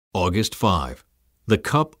August 5. The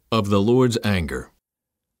cup of the Lord's anger.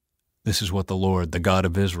 This is what the Lord, the God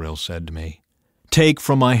of Israel, said to me. Take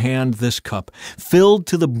from my hand this cup, filled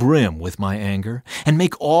to the brim with my anger, and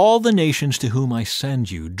make all the nations to whom I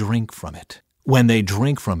send you drink from it. When they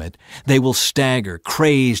drink from it, they will stagger,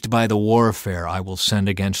 crazed by the warfare I will send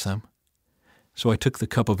against them. So I took the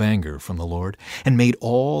cup of anger from the Lord, and made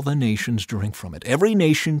all the nations drink from it, every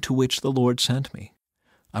nation to which the Lord sent me.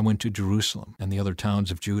 I went to Jerusalem and the other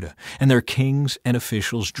towns of Judah, and their kings and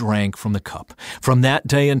officials drank from the cup. From that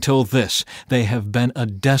day until this, they have been a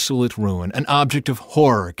desolate ruin, an object of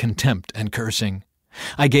horror, contempt, and cursing.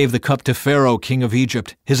 I gave the cup to Pharaoh, king of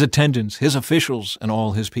Egypt, his attendants, his officials, and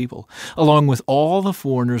all his people, along with all the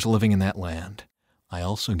foreigners living in that land. I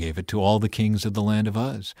also gave it to all the kings of the land of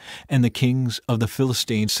Uz, and the kings of the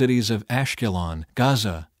Philistine cities of Ashkelon,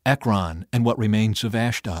 Gaza, Ekron, and what remains of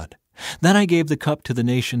Ashdod. Then I gave the cup to the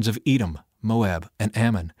nations of Edom, Moab, and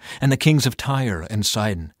Ammon, and the kings of Tyre and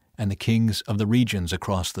Sidon, and the kings of the regions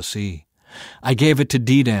across the sea. I gave it to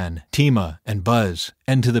Dedan, Tema, and Buz,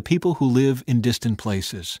 and to the people who live in distant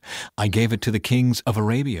places. I gave it to the kings of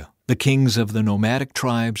Arabia, the kings of the nomadic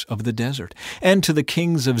tribes of the desert, and to the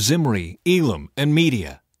kings of Zimri, Elam, and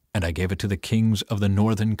Media. And I gave it to the kings of the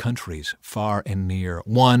northern countries, far and near,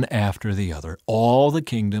 one after the other, all the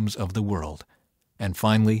kingdoms of the world. And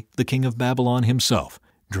finally, the king of Babylon himself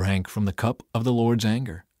drank from the cup of the Lord's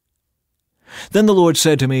anger. Then the Lord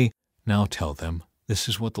said to me, Now tell them, this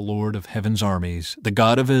is what the Lord of heaven's armies, the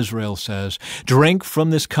God of Israel, says, Drink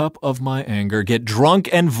from this cup of my anger, get drunk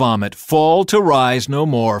and vomit, fall to rise no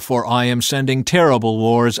more, for I am sending terrible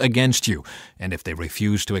wars against you. And if they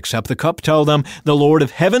refuse to accept the cup, tell them, the Lord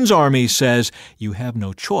of heaven's armies says, You have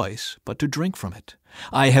no choice but to drink from it.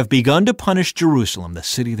 I have begun to punish Jerusalem, the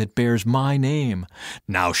city that bears my name.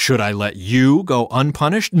 Now should I let you go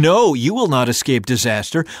unpunished? No, you will not escape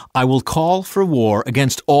disaster. I will call for war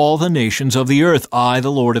against all the nations of the earth. I,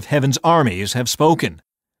 the Lord of heaven's armies, have spoken.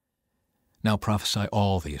 Now prophesy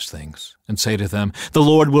all these things, and say to them, The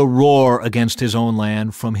Lord will roar against his own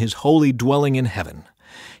land from his holy dwelling in heaven.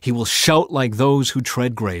 He will shout like those who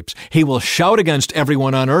tread grapes. He will shout against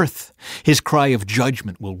everyone on earth. His cry of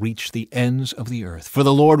judgment will reach the ends of the earth, for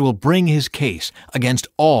the Lord will bring his case against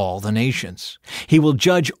all the nations. He will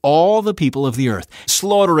judge all the people of the earth,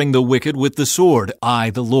 slaughtering the wicked with the sword. I,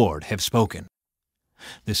 the Lord, have spoken.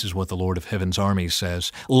 This is what the Lord of heaven's armies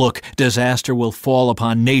says. Look, disaster will fall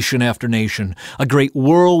upon nation after nation. A great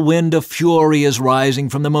whirlwind of fury is rising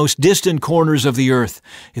from the most distant corners of the earth.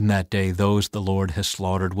 In that day, those the Lord has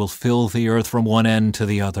slaughtered will fill the earth from one end to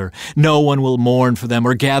the other. No one will mourn for them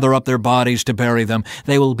or gather up their bodies to bury them.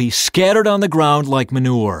 They will be scattered on the ground like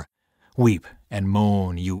manure. Weep and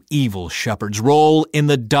moan, you evil shepherds. Roll in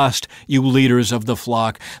the dust, you leaders of the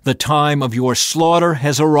flock. The time of your slaughter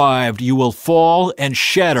has arrived. You will fall and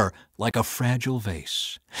shatter like a fragile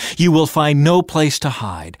vase. You will find no place to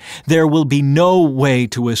hide. There will be no way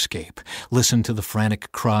to escape. Listen to the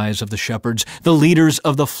frantic cries of the shepherds. The leaders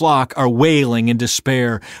of the flock are wailing in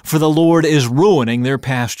despair, for the Lord is ruining their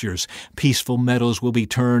pastures. Peaceful meadows will be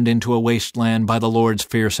turned into a wasteland by the Lord's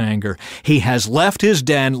fierce anger. He has left his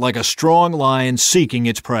den like a strong lion seeking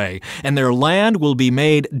its prey, and their land will be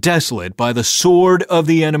made desolate by the sword of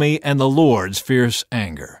the enemy and the Lord's fierce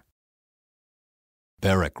anger.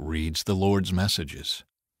 Baruch reads the Lord's messages.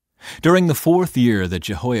 During the 4th year that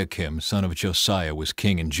Jehoiakim, son of Josiah, was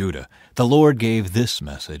king in Judah, the Lord gave this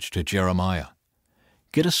message to Jeremiah.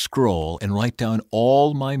 Get a scroll and write down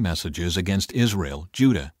all my messages against Israel,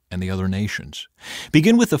 Judah, and the other nations.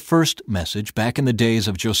 Begin with the first message back in the days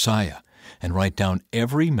of Josiah, and write down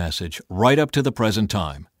every message right up to the present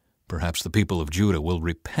time. Perhaps the people of Judah will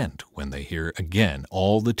repent when they hear again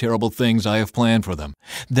all the terrible things I have planned for them.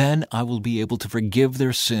 Then I will be able to forgive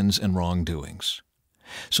their sins and wrongdoings.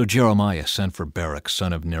 So Jeremiah sent for Baruch,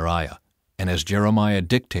 son of Neriah, and as Jeremiah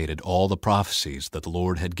dictated all the prophecies that the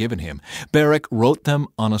Lord had given him, Baruch wrote them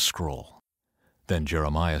on a scroll. Then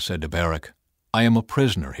Jeremiah said to Baruch, I am a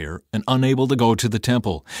prisoner here and unable to go to the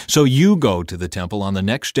temple. So you go to the temple on the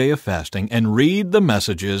next day of fasting and read the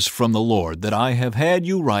messages from the Lord that I have had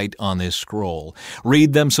you write on this scroll.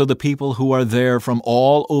 Read them so the people who are there from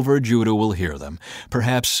all over Judah will hear them.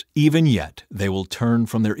 Perhaps even yet they will turn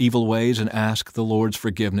from their evil ways and ask the Lord's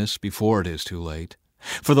forgiveness before it is too late.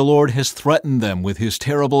 For the Lord has threatened them with his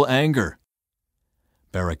terrible anger.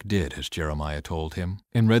 Baruch did as Jeremiah told him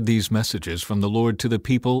and read these messages from the Lord to the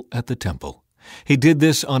people at the temple. He did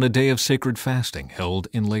this on a day of sacred fasting held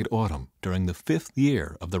in late autumn during the 5th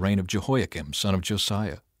year of the reign of Jehoiakim, son of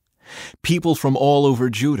Josiah. People from all over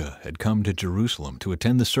Judah had come to Jerusalem to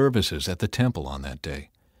attend the services at the temple on that day.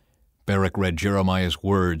 Baruch read Jeremiah's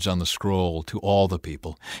words on the scroll to all the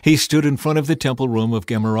people. He stood in front of the temple room of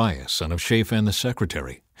Gemariah, son of Shaphan the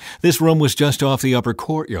secretary. This room was just off the upper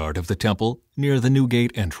courtyard of the temple, near the new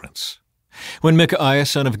gate entrance. When Micaiah,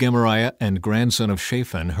 son of Gemariah and grandson of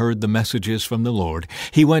Shaphan, heard the messages from the Lord,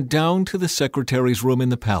 he went down to the secretary's room in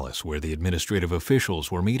the palace where the administrative officials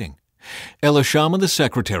were meeting. Elishama the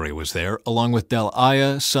secretary was there, along with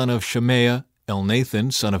Delaiah, son of Shemaiah,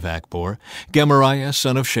 Elnathan, son of Akbor, Gemariah,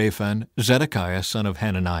 son of Shaphan, Zedekiah, son of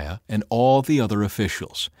Hananiah, and all the other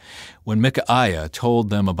officials. When Micaiah told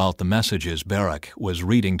them about the messages Baruch was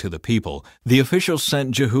reading to the people, the officials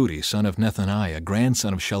sent Jehudi, son of Nethaniah,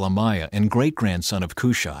 grandson of Shelemiah, and great-grandson of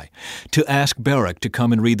Cushai, to ask Baruch to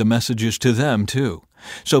come and read the messages to them too.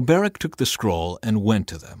 So Baruch took the scroll and went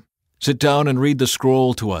to them. "Sit down and read the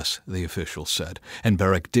scroll to us," the officials said, and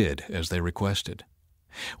Baruch did as they requested.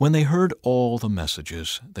 When they heard all the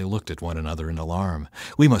messages, they looked at one another in alarm.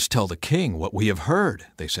 "We must tell the king what we have heard,"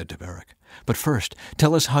 they said to Baruch. "But first,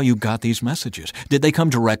 tell us how you got these messages. Did they come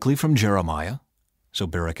directly from Jeremiah?" So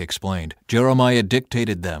Baruch explained, "Jeremiah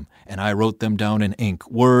dictated them, and I wrote them down in ink,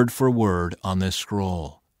 word for word, on this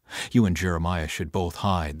scroll." "You and Jeremiah should both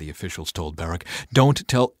hide," the officials told Baruch. "Don't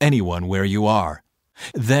tell anyone where you are."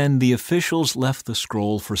 Then the officials left the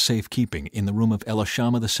scroll for safekeeping in the room of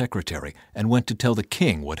Elishama the secretary and went to tell the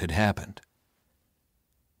king what had happened.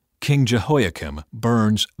 King Jehoiakim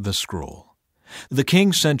burns the scroll. The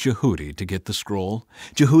king sent Jehudi to get the scroll.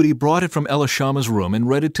 Jehudi brought it from Elishama's room and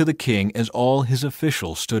read it to the king as all his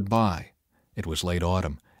officials stood by. It was late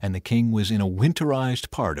autumn, and the king was in a winterized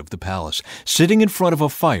part of the palace, sitting in front of a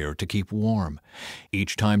fire to keep warm.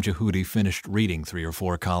 Each time Jehudi finished reading 3 or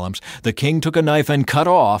 4 columns, the king took a knife and cut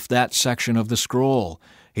off that section of the scroll.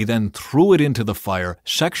 He then threw it into the fire,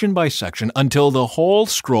 section by section, until the whole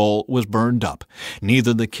scroll was burned up.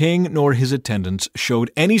 Neither the king nor his attendants showed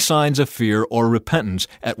any signs of fear or repentance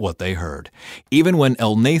at what they heard. Even when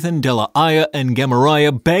Elnathan, Delaiah, and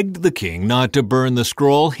Gemariah begged the king not to burn the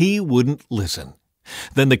scroll, he wouldn't listen.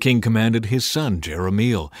 Then the king commanded his son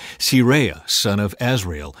Jerahmeel, Seraiah, son of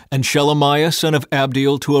Azrael, and Shelemiah, son of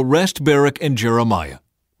Abdiel, to arrest Baruch and Jeremiah.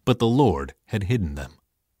 But the Lord had hidden them.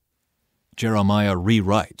 Jeremiah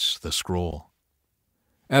rewrites the scroll.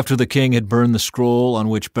 After the king had burned the scroll on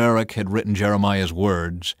which Baruch had written Jeremiah's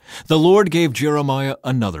words, the Lord gave Jeremiah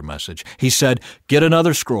another message. He said, "Get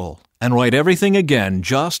another scroll and write everything again,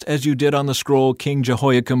 just as you did on the scroll King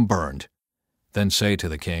Jehoiakim burned. Then say to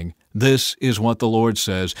the king, 'This is what the Lord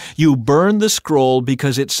says. You burned the scroll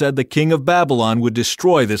because it said the king of Babylon would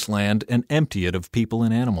destroy this land and empty it of people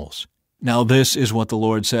and animals. Now this is what the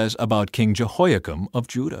Lord says about King Jehoiakim of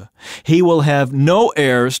Judah. He will have no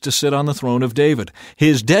heirs to sit on the throne of David.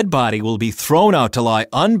 His dead body will be thrown out to lie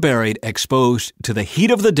unburied, exposed to the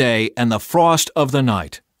heat of the day and the frost of the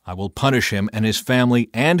night. I will punish him and his family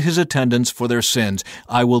and his attendants for their sins.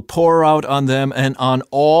 I will pour out on them and on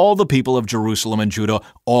all the people of Jerusalem and Judah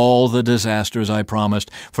all the disasters I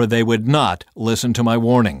promised, for they would not listen to my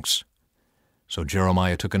warnings." So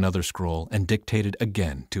Jeremiah took another scroll and dictated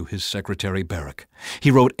again to his secretary Baruch. He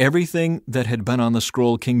wrote everything that had been on the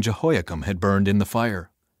scroll King Jehoiakim had burned in the fire.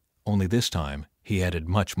 Only this time he added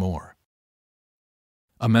much more.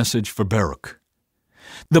 A message for Baruch.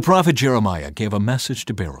 The prophet Jeremiah gave a message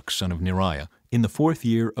to Baruch, son of Neriah, in the 4th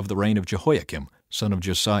year of the reign of Jehoiakim, son of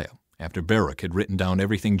Josiah, after Baruch had written down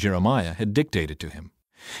everything Jeremiah had dictated to him.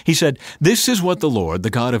 He said, "This is what the Lord, the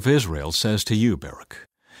God of Israel, says to you, Baruch.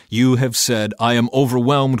 You have said, 'I am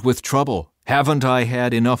overwhelmed with trouble. Haven't I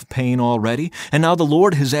had enough pain already? And now the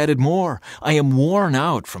Lord has added more. I am worn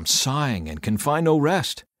out from sighing and can find no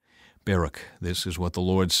rest.' Baruch, this is what the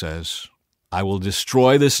Lord says. I will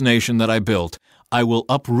destroy this nation that I built. I will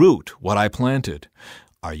uproot what I planted.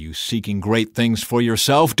 Are you seeking great things for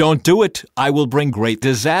yourself? Don't do it. I will bring great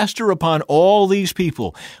disaster upon all these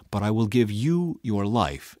people, but I will give you your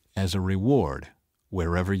life as a reward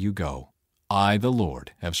wherever you go. I, the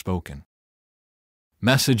Lord, have spoken."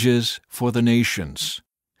 Messages for the nations.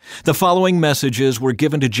 The following messages were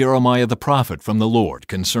given to Jeremiah the prophet from the Lord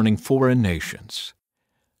concerning foreign nations.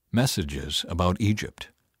 Messages about Egypt.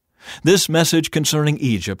 This message concerning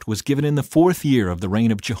Egypt was given in the 4th year of the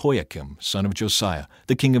reign of Jehoiakim, son of Josiah,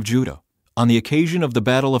 the king of Judah, on the occasion of the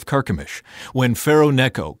battle of Carchemish, when Pharaoh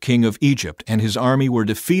Necho, king of Egypt, and his army were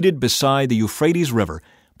defeated beside the Euphrates River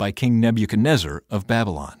by King Nebuchadnezzar of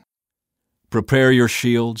Babylon. Prepare your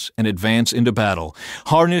shields and advance into battle.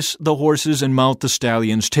 Harness the horses and mount the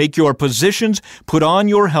stallions. Take your positions, put on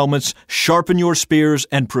your helmets, sharpen your spears,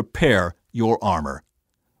 and prepare your armor.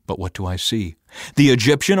 But what do I see? The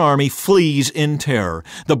Egyptian army flees in terror.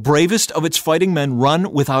 The bravest of its fighting men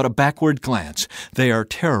run without a backward glance. They are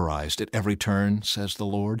terrorized at every turn, says the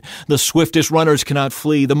Lord. The swiftest runners cannot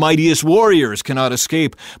flee. The mightiest warriors cannot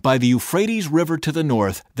escape. By the Euphrates River to the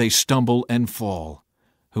north, they stumble and fall.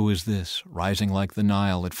 Who is this, rising like the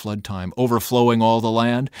Nile at flood time, overflowing all the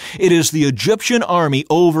land? It is the Egyptian army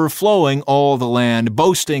overflowing all the land,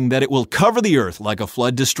 boasting that it will cover the earth like a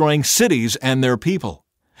flood, destroying cities and their people.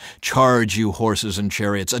 Charge, you horses and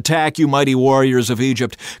chariots. Attack, you mighty warriors of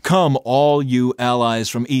Egypt. Come, all you allies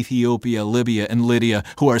from Ethiopia, Libya, and Lydia,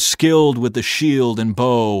 who are skilled with the shield and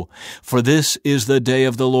bow. For this is the day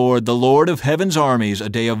of the Lord of heaven's armies, a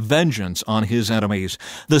day of vengeance on his enemies.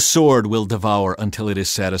 The sword will devour until it is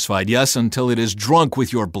satisfied, yes, until it is drunk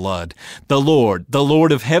with your blood. The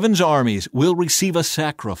Lord of heaven's armies, will receive a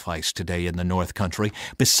sacrifice today in the north country,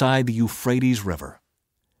 beside the Euphrates River.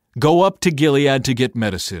 Go up to Gilead to get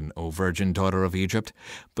medicine, O virgin daughter of Egypt,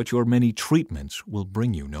 but your many treatments will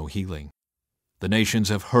bring you no healing. The nations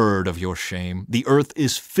have heard of your shame. The earth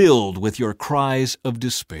is filled with your cries of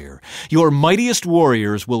despair. Your mightiest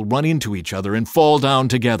warriors will run into each other and fall down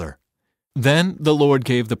together. Then the Lord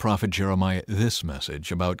gave the prophet Jeremiah this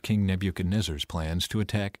message about King Nebuchadnezzar's plans to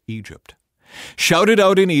attack Egypt. Shout it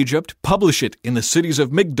out in Egypt, publish it in the cities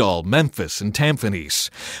of Migdol, Memphis, and Tamphanes.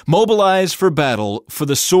 Mobilize for battle, for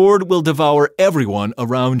the sword will devour everyone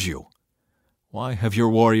around you. Why have your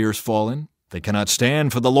warriors fallen? They cannot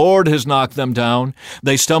stand, for the Lord has knocked them down.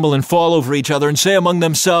 They stumble and fall over each other and say among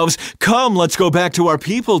themselves, Come, let's go back to our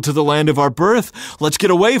people, to the land of our birth. Let's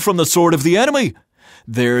get away from the sword of the enemy.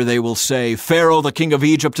 There they will say, Pharaoh, the king of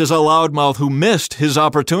Egypt, is a loudmouth who missed his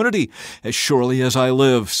opportunity. As surely as I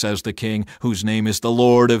live, says the king, whose name is the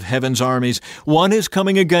Lord of heaven's armies, one is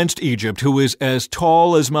coming against Egypt who is as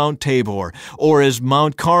tall as Mount Tabor, or as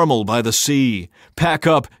Mount Carmel by the sea. Pack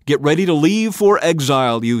up, get ready to leave for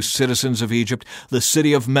exile, you citizens of Egypt. The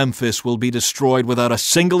city of Memphis will be destroyed without a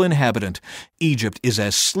single inhabitant. Egypt is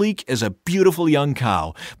as sleek as a beautiful young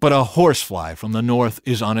cow, but a horsefly from the north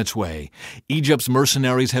is on its way. Egypt's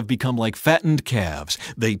mercenaries have become like fattened calves.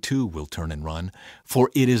 They too will turn and run,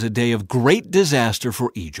 for it is a day of great disaster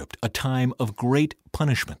for Egypt, a time of great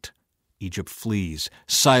punishment. Egypt flees,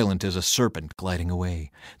 silent as a serpent gliding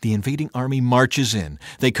away. The invading army marches in.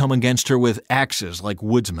 They come against her with axes like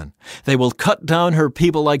woodsmen. They will cut down her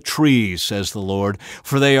people like trees, says the Lord,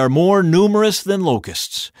 for they are more numerous than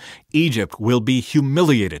locusts. Egypt will be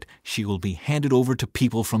humiliated. She will be handed over to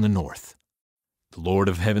people from the north. The Lord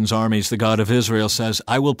of heaven's armies, the God of Israel, says,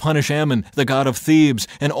 I will punish Ammon, the god of Thebes,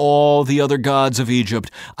 and all the other gods of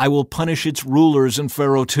Egypt. I will punish its rulers and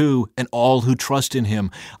Pharaoh too, and all who trust in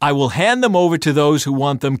him. I will hand them over to those who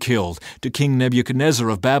want them killed, to King Nebuchadnezzar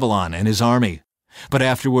of Babylon and his army. But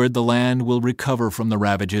afterward the land will recover from the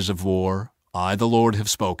ravages of war. I, the Lord, have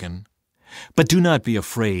spoken. But do not be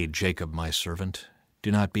afraid, Jacob, my servant.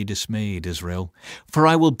 Do not be dismayed, Israel, for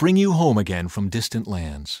I will bring you home again from distant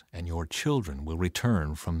lands, and your children will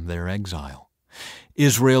return from their exile.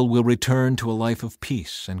 Israel will return to a life of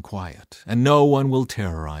peace and quiet, and no one will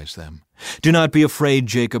terrorize them. Do not be afraid,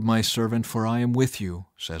 Jacob, my servant, for I am with you,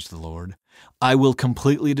 says the Lord. I will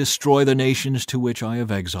completely destroy the nations to which I have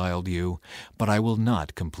exiled you, but I will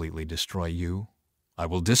not completely destroy you. I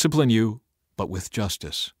will discipline you, but with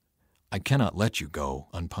justice. I cannot let you go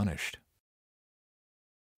unpunished.